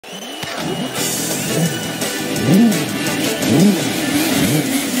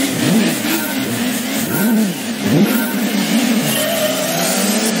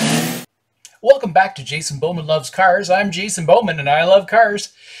Welcome back to Jason Bowman Loves Cars. I'm Jason Bowman and I love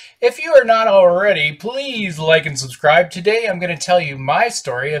cars. If you are not already, please like and subscribe. Today I'm going to tell you my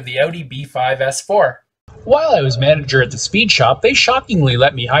story of the Audi B5 S4. While I was manager at the speed shop, they shockingly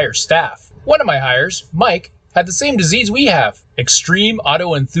let me hire staff. One of my hires, Mike, had the same disease we have, extreme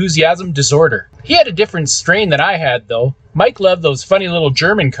auto-enthusiasm disorder. He had a different strain than I had though. Mike loved those funny little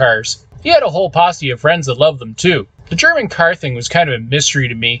German cars. He had a whole posse of friends that loved them too. The German car thing was kind of a mystery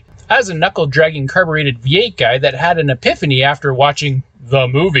to me. I was a knuckle-dragging carbureted V8 guy that had an epiphany after watching the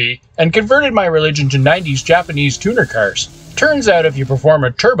movie and converted my religion to 90s Japanese tuner cars. Turns out if you perform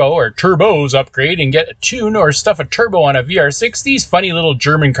a turbo or turbos upgrade and get a tune or stuff a turbo on a VR6, these funny little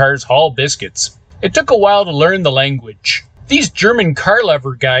German cars haul biscuits. It took a while to learn the language. These German car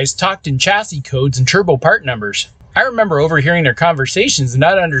lover guys talked in chassis codes and turbo part numbers. I remember overhearing their conversations and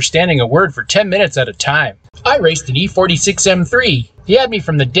not understanding a word for 10 minutes at a time. I raced an E46 M3. He had me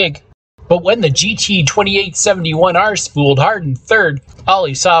from the dig. But when the GT 2871R spooled hard in third, all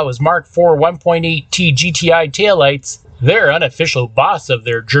he saw was Mark IV 1.8T GTI taillights. Their unofficial boss of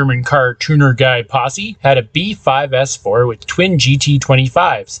their German car tuner guy posse had a B5 S4 with twin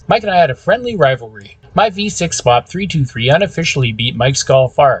GT25s. Mike and I had a friendly rivalry. My V6 Swap 323 unofficially beat Mike's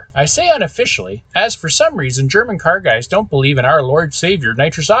Golf R. I say unofficially, as for some reason German car guys don't believe in our Lord Savior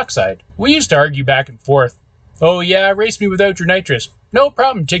nitrous oxide. We used to argue back and forth. Oh yeah, race me without your nitrous. No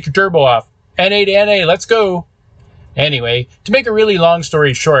problem, take your turbo off. NA to NA, let's go. Anyway, to make a really long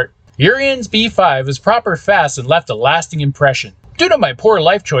story short, Urian's B5 was proper fast and left a lasting impression. Due to my poor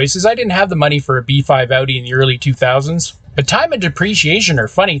life choices, I didn't have the money for a B5 Audi in the early 2000s. But time and depreciation are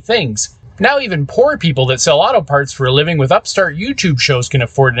funny things. Now even poor people that sell auto parts for a living with upstart YouTube shows can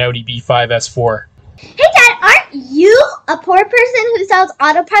afford an Audi B5 S4. Hey Dad, aren't you a poor person who sells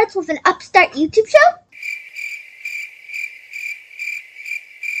auto parts with an upstart YouTube show?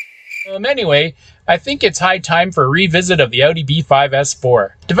 Anyway, I think it's high time for a revisit of the Audi B5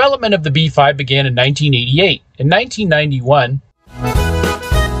 S4. Development of the B5 began in 1988. In 1991,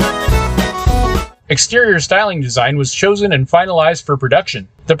 exterior styling design was chosen and finalized for production.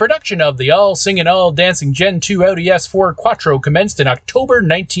 The production of the all-singing, all-dancing Gen 2 Audi S4 Quattro commenced in October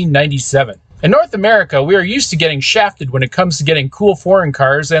 1997. In North America, we are used to getting shafted when it comes to getting cool foreign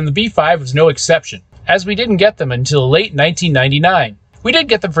cars, and the B5 was no exception, as we didn't get them until late 1999. We did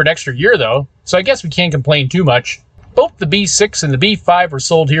get them for an extra year though, so I guess we can't complain too much. Both the B6 and the B5 were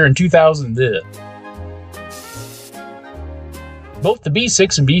sold here in 2000. Both the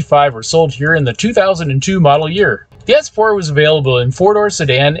B6 and B5 were sold here in the 2002 model year. The S4 was available in 4-door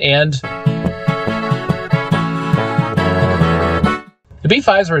sedan and the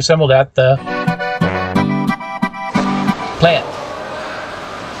B5s were assembled at the plant.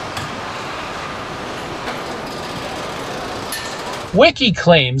 Wiki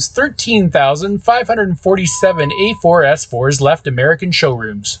claims 13,547 A4 S4s left American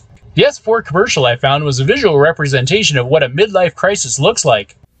showrooms. The S4 commercial I found was a visual representation of what a midlife crisis looks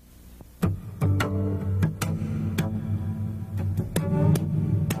like.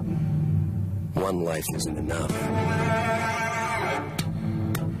 One life isn't enough.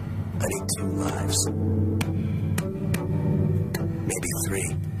 I need 2 lives. Maybe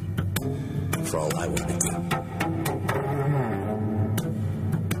 3. For all I want to do.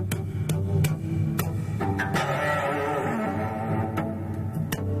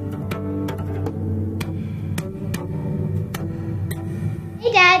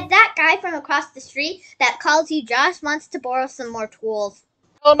 Hey Dad, that guy from across the street that calls you Josh wants to borrow some more tools.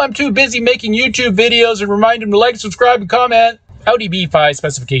 Tell him I'm too busy making YouTube videos and remind him to like, subscribe, and comment. Audi B5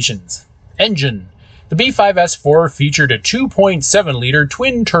 specifications. Engine. The B5 S4 featured a 2.7-liter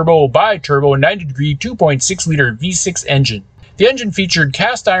twin-turbo bi-turbo 90-degree 2.6-liter V6 engine. The engine featured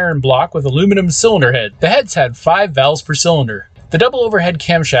cast iron block with aluminum cylinder head. The heads had 5 valves per cylinder. The double overhead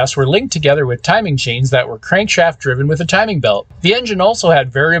camshafts were linked together with timing chains that were crankshaft driven with a timing belt. The engine also had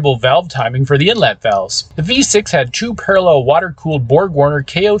variable valve timing for the inlet valves. The V6 had 2 parallel water-cooled Borg-Warner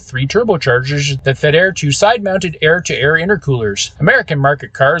KO3 turbochargers that fed air to side-mounted air-to-air intercoolers. American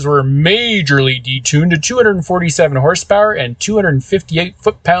market cars were majorly detuned to 247 horsepower and 258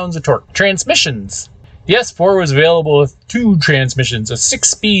 foot-pounds of torque. Transmissions. The S4 was available with 2 transmissions, a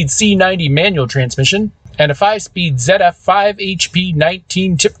 6-speed C90 manual transmission and a 5-speed ZF5 HP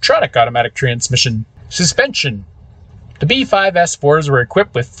 19 Tiptronic automatic transmission. Suspension. The B5 S4s were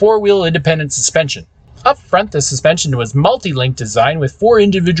equipped with 4-wheel independent suspension. Up front, the suspension was multi-link design with 4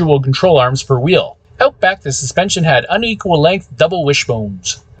 individual control arms per wheel. Out back, the suspension had unequal length double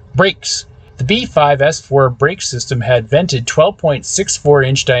wishbones. Brakes. The B5 S4 brake system had vented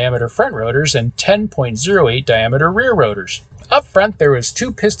 12.64-inch diameter front rotors and 10.08 diameter rear rotors. Up front, there was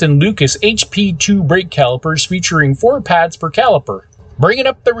 2-piston Lucas HP2 brake calipers featuring 4 pads per caliper. Bringing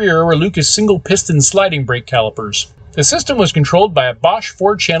up the rear were Lucas single-piston sliding brake calipers. The system was controlled by a Bosch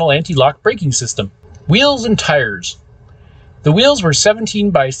 4-channel anti-lock braking system. Wheels and tires. The wheels were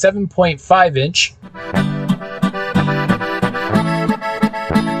 17 by 7.5 inch,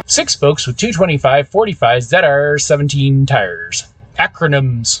 6 spokes with 225/45 ZR17 tires.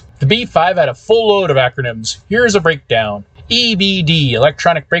 Acronyms. The B5 had a full load of acronyms. Here's a breakdown. EBD,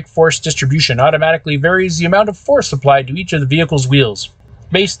 electronic brake force distribution, automatically varies the amount of force applied to each of the vehicle's wheels,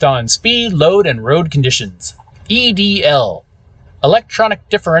 based on speed, load, and road conditions. EDL, electronic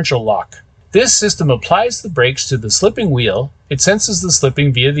differential lock. This system applies the brakes to the slipping wheel. It senses the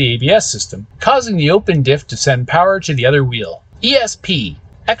slipping via the ABS system, causing the open diff to send power to the other wheel. ESP,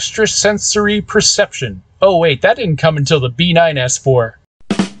 extrasensory perception. Oh wait, that didn't come until the B9 S4.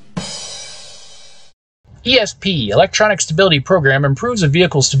 ESP, electronic stability program, improves a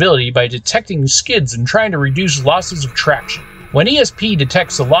vehicle's stability by detecting skids and trying to reduce losses of traction. When ESP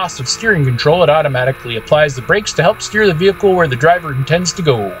detects a loss of steering control, it automatically applies the brakes to help steer the vehicle where the driver intends to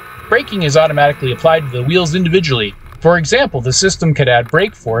go. Braking is automatically applied to the wheels individually. For example, the system could add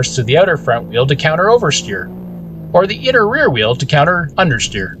brake force to the outer front wheel to counter oversteer, or the inner rear wheel to counter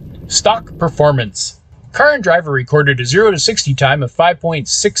understeer. Stock performance. Car and Driver recorded a 0 to 60 time of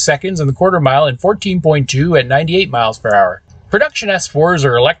 5.6 seconds in the quarter mile and 14.2 at 98 miles per hour. Production S4s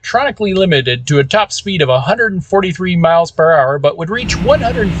are electronically limited to a top speed of 143 miles per hour, but would reach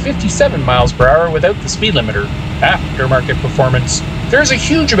 157 miles per hour without the speed limiter. Aftermarket performance. There's a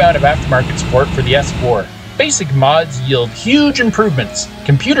huge amount of aftermarket support for the S4. Basic mods yield huge improvements.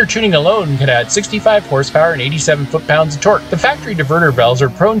 Computer tuning alone can add 65 horsepower and 87 foot-pounds of torque. The factory diverter valves are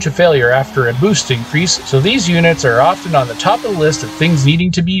prone to failure after a boost increase, so these units are often on the top of the list of things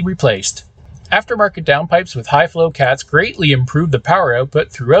needing to be replaced. Aftermarket downpipes with high-flow cats greatly improve the power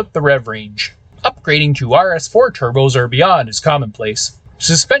output throughout the rev range. Upgrading to RS4 turbos or beyond is commonplace.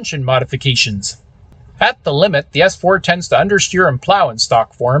 Suspension modifications. At the limit, the S4 tends to understeer and plow in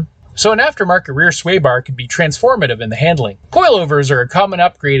stock form, so an aftermarket rear sway bar can be transformative in the handling. Coilovers are a common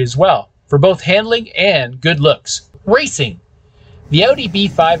upgrade as well, for both handling and good looks. Racing. The Audi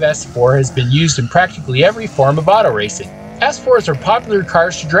B5 S4 has been used in practically every form of auto racing. S4s are popular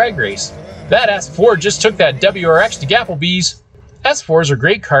cars to drag race. That S4 just took that WRX to Gapplebee's. S4s are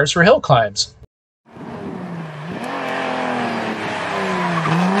great cars for hill climbs.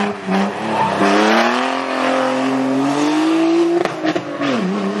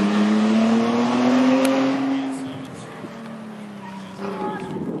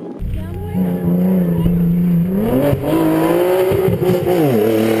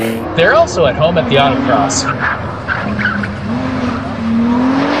 They're also at home at the autocross.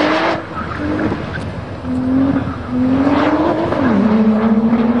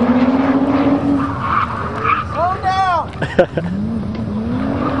 Slow down!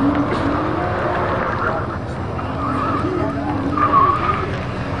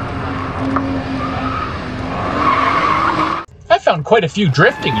 I found quite a few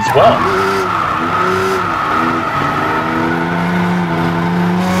drifting as well.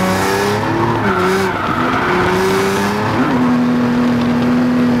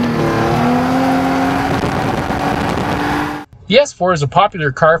 The S4 is a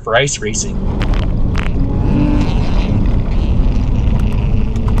popular car for ice racing.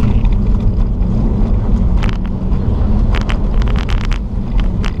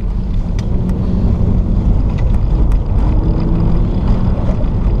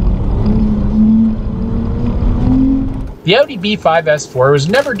 The Audi B5 S4 was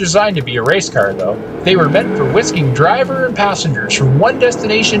never designed to be a race car though. They were meant for whisking driver and passengers from one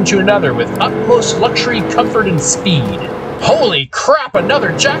destination to another with utmost luxury, comfort, and speed. Holy crap, another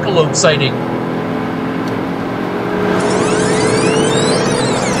jackalope sighting!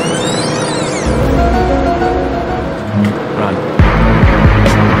 Run.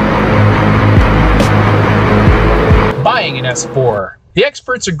 Buying an S4. The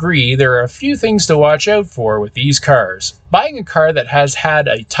experts agree there are a few things to watch out for with these cars. Buying a car that has had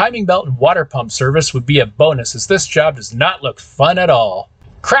a timing belt and water pump service would be a bonus, as this job does not look fun at all.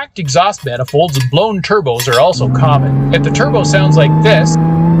 Cracked exhaust manifolds and blown turbos are also common. If the turbo sounds like this,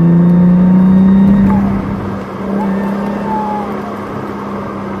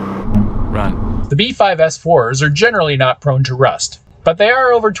 Run. the B5 S4s are generally not prone to rust. But they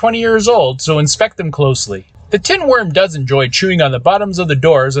are over 20 years old, so inspect them closely. The tin worm does enjoy chewing on the bottoms of the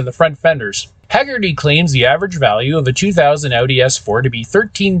doors and the front fenders. Haggerty claims the average value of a 2000 Audi S4 to be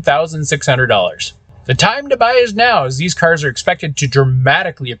 $13,600. The time to buy is now, as these cars are expected to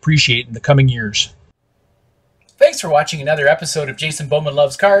dramatically appreciate in the coming years. Thanks for watching another episode of Jason Bowman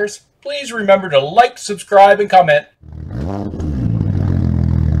Loves Cars. Please remember to like, subscribe, and comment.